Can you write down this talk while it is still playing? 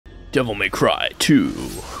Devil May Cry 2.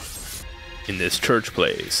 In this church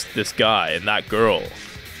place, this guy and that girl,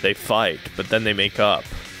 they fight, but then they make up.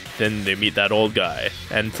 Then they meet that old guy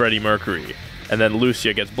and Freddie Mercury. And then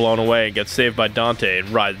Lucia gets blown away and gets saved by Dante and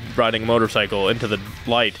riding a motorcycle into the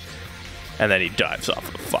light. And then he dives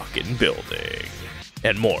off a fucking building.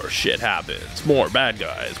 And more shit happens. More bad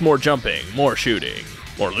guys, more jumping, more shooting,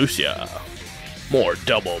 more Lucia. More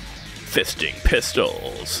double fisting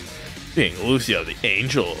pistols. Being Lucia the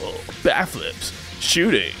Angel. Backflips,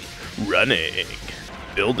 shooting, running.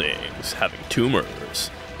 Buildings having tumors.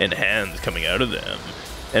 And hands coming out of them.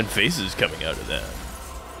 And faces coming out of them.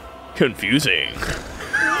 Confusing.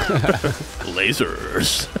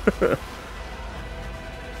 Lasers.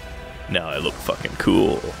 Now I look fucking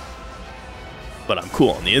cool. But I'm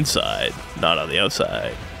cool on the inside, not on the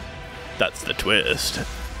outside. That's the twist.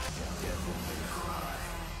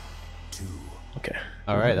 Okay.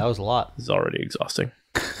 Alright, that was a lot. This is already exhausting.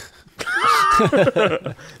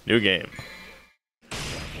 New game.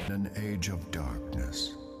 In an age of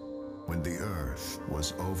darkness, when the earth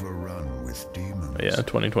was overrun with demons. Yeah,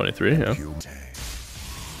 2023, yeah.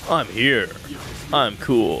 I'm here. I'm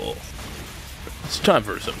cool. It's time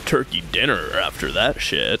for some turkey dinner after that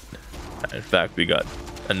shit. In fact, we got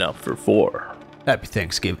enough for 4. Happy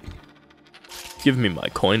Thanksgiving. Give me my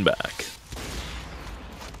coin back.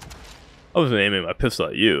 I wasn't aiming my pistol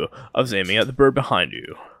at you. I was aiming at the bird behind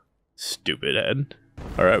you. Stupid head.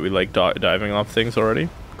 Alright, we like diving off things already.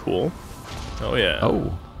 Cool. Oh yeah.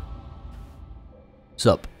 Oh.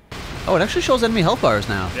 Sup? Oh, it actually shows enemy health bars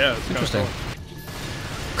now. Yeah, it's interesting.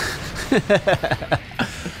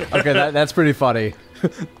 Okay, that's pretty funny.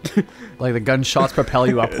 Like the gunshots propel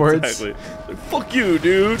you upwards. Exactly. Like, fuck you,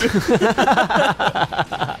 dude.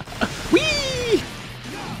 Whee!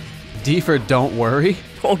 D for don't worry.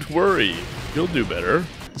 Don't worry. You'll do better.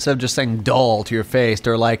 Instead of just saying dull to your face,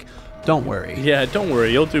 they're like, don't worry. Yeah, don't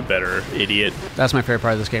worry. You'll do better, idiot. That's my favorite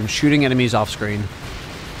part of this game. Shooting enemies off screen.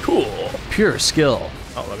 Cool. Pure skill.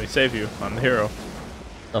 Oh, let me save you. I'm the hero.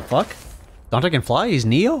 The fuck? Dante can fly? He's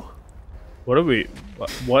Neo? What are we...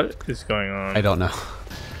 What is going on? I don't know.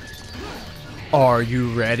 Are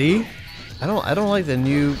you ready? I don't like the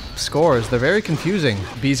new scores. They're very confusing.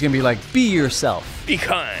 B's gonna be like, be yourself. Be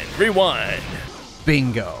kind. Rewind.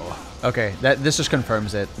 Bingo. Okay, this just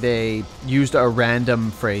confirms it. They used a random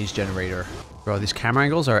phrase generator. Bro, these camera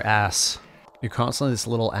angles are ass. You're constantly this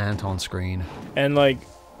little ant on screen. And like,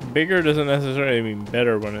 bigger doesn't necessarily mean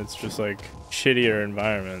better when it's just like shittier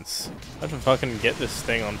environments. I have to fucking get this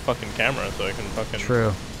thing on fucking camera so I can fucking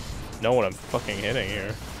True. know what I'm fucking hitting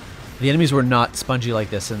here. The enemies were not spongy like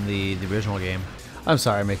this in the original game. I'm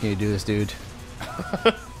sorry I'm making you do this, dude.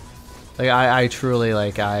 Like, I truly,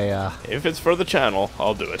 like, If it's for the channel,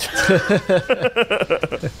 I'll do it.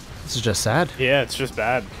 This is just sad. Yeah, it's just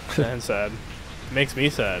bad and sad. It makes me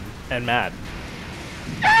sad and mad.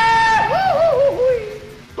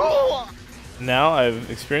 Now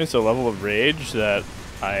I've experienced a level of rage that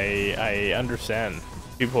I understand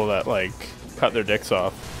people that like cut their dicks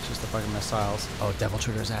off. It's just the fucking missiles. Oh, Devil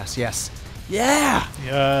Trigger's ass. Yes. Yeah.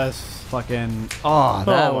 Yes. Fucking. Oh,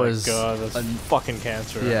 that was. Oh my god, that's fucking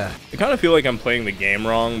cancer. Yeah. I kind of feel like I'm playing the game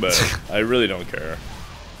wrong, but I really don't care.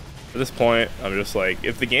 At this point, I'm just like,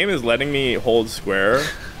 if the game is letting me hold square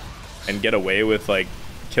and get away with like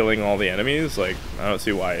killing all the enemies, like I don't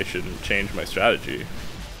see why I shouldn't change my strategy.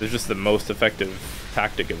 It's just the most effective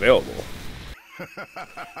tactic available.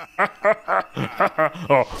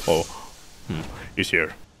 He's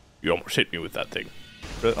here. You almost hit me with that thing.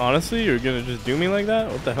 But honestly, you're gonna just do me like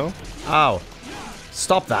that? What the hell? Ow.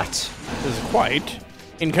 Stop that. This is quite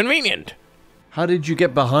inconvenient. How did you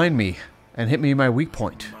get behind me and hit me in my weak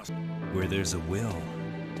point? Where there's a will,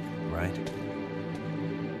 right?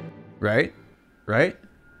 Right? Right?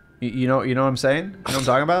 You know what I'm saying? You know what I'm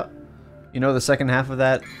talking about? You know the second half of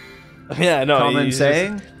that Yeah, no. common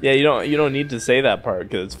saying? Yeah, you don't need to say that part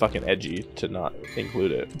because it's fucking edgy to not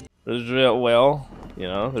include it. There's a will, you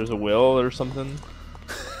know, there's a will or something.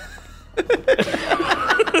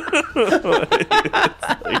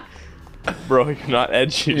 Like, bro, you're not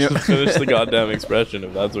edgy. Just finish the goddamn expression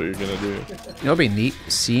if that's what you're gonna do. You know what'd be neat?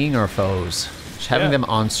 Seeing our foes. Just having them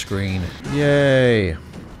on screen. Yay.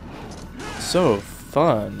 So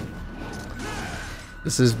fun.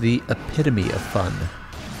 This is the epitome of fun.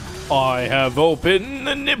 I have opened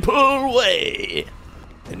the nipple way.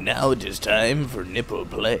 And now it is time for nipple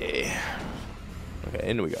play. Okay,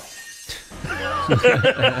 in we go.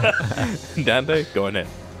 Dante, go ahead.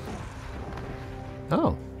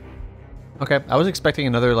 Oh. Okay, I was expecting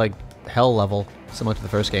another, like, hell level, similar to the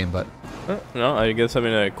first game, but... No, I guess I'm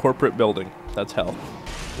in a corporate building. That's hell.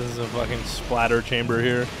 This is a fucking splatter chamber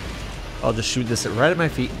here. I'll just shoot this right at my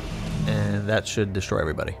feet, and that should destroy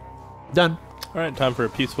everybody. Done. All right, time for a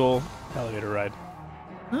peaceful elevator ride.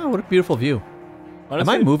 Oh, what a beautiful view.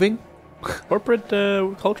 Honestly, Am I moving? corporate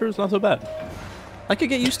culture is not so bad. I could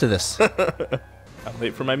get used to this. I'm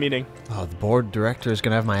late for my meeting. Oh, the board director is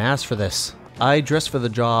going to have my ass for this. I dress for the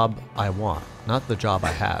job I want, not the job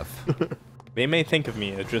I have. They may think of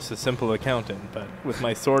me as just a simple accountant, but with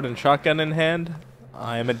my sword and shotgun in hand,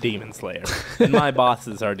 I am a demon slayer, and my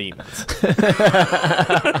bosses are demons.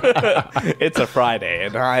 It's a Friday,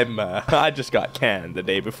 and I just got canned the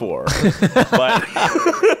day before, but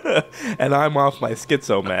and I'm off my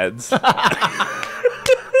schizo meds.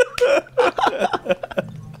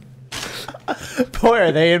 Boy,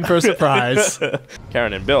 are they in for a surprise.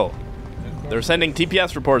 Karen and Bill, they're sending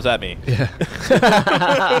TPS reports at me. Yeah.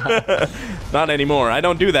 Not anymore. I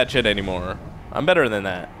don't do that shit anymore. I'm better than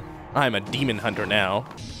that. I'm a demon hunter now.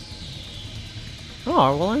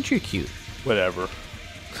 Oh, well, aren't you cute? Whatever.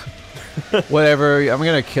 Whatever, I'm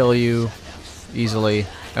gonna kill you easily,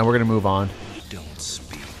 and we're gonna move on. Don't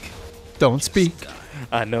speak. Don't speak.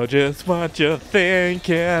 I know just what you're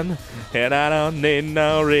thinking, and I don't need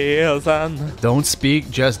no reason. Don't speak,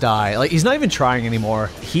 just die. Like, he's not even trying anymore.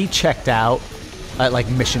 He checked out at, like,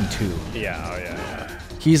 mission 2. Yeah.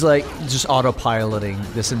 He's, like, just autopiloting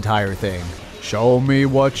this entire thing. Show me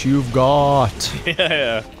what you've got.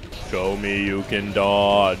 Yeah. Show me you can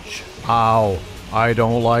dodge. Ow. I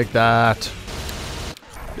don't like that.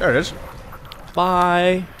 There it is.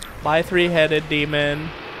 Bye. Bye, three-headed demon.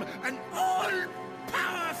 An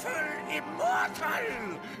all-powerful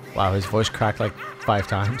immortal! Wow, his voice cracked like 5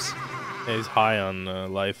 times. Yeah, he's high on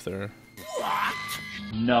life there.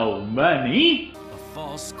 No money? A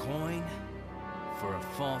false coin for a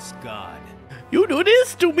false god. You do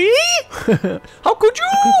this to me? How could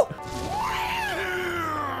you?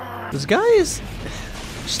 This guy is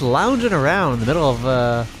just lounging around in the middle of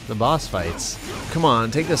the boss fights. Come on,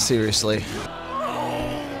 take this seriously.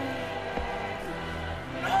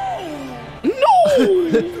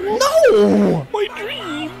 No! My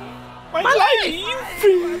dream! My life!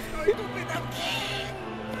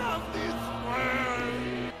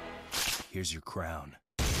 Here's your crown.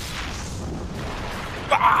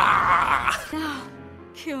 Now,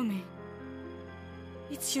 kill me.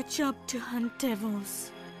 It's your job to hunt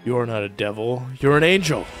devils. You're not a devil, you're an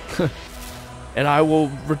angel. And I will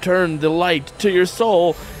return the light to your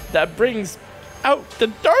soul that brings out the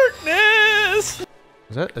darkness!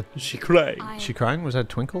 Was that Is she crying? I is she crying? Was that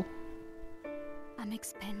Twinkle? am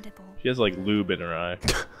expendable. She has like lube in her eye.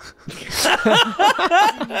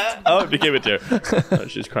 Oh, you gave it to her. Oh,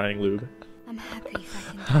 she's crying lube. I'm happy if I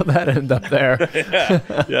can. How'd that end up there?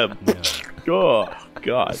 Yeah. Oh,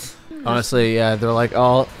 God. Honestly, yeah, they're like,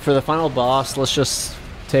 oh, for the final boss, let's just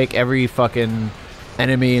take every fucking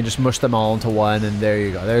enemy and just mush them all into one, and there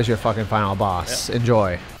you go. There's your fucking final boss. Yep.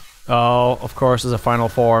 Enjoy. Oh, of course, there's a final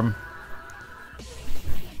form.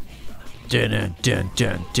 Dun, dun, dun,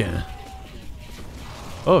 dun, dun.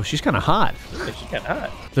 Oh, she's kind of hot. Yeah, she's kind of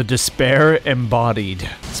hot. The despair embodied.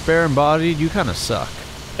 Despair embodied, you kind of suck.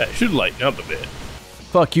 Yeah, I should lighten up a bit.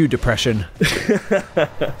 Fuck you, depression.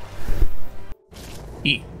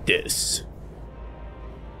 Eat this.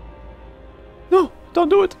 No, don't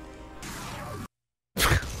do it.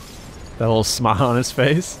 That little smile on his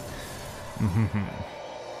face.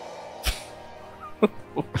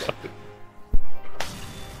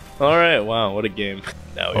 Alright, wow, what a game.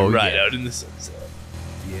 Now we Oh, ride yeah. out in the sunset.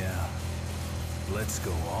 Yeah. Let's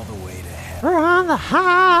go all the way to hell. We're on the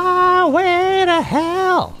highway to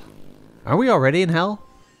hell. Are we already in hell?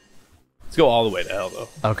 Let's go all the way to hell, though.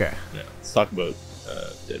 Okay. Yeah, let's talk about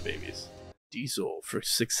dead babies. Diesel for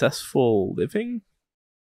successful living?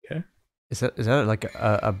 Okay. Is that like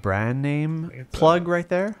a brand name think it's, plug right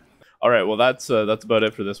there? Alright, well, that's about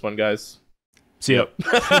it for this one, guys. See ya.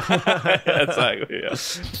 Exactly, yeah.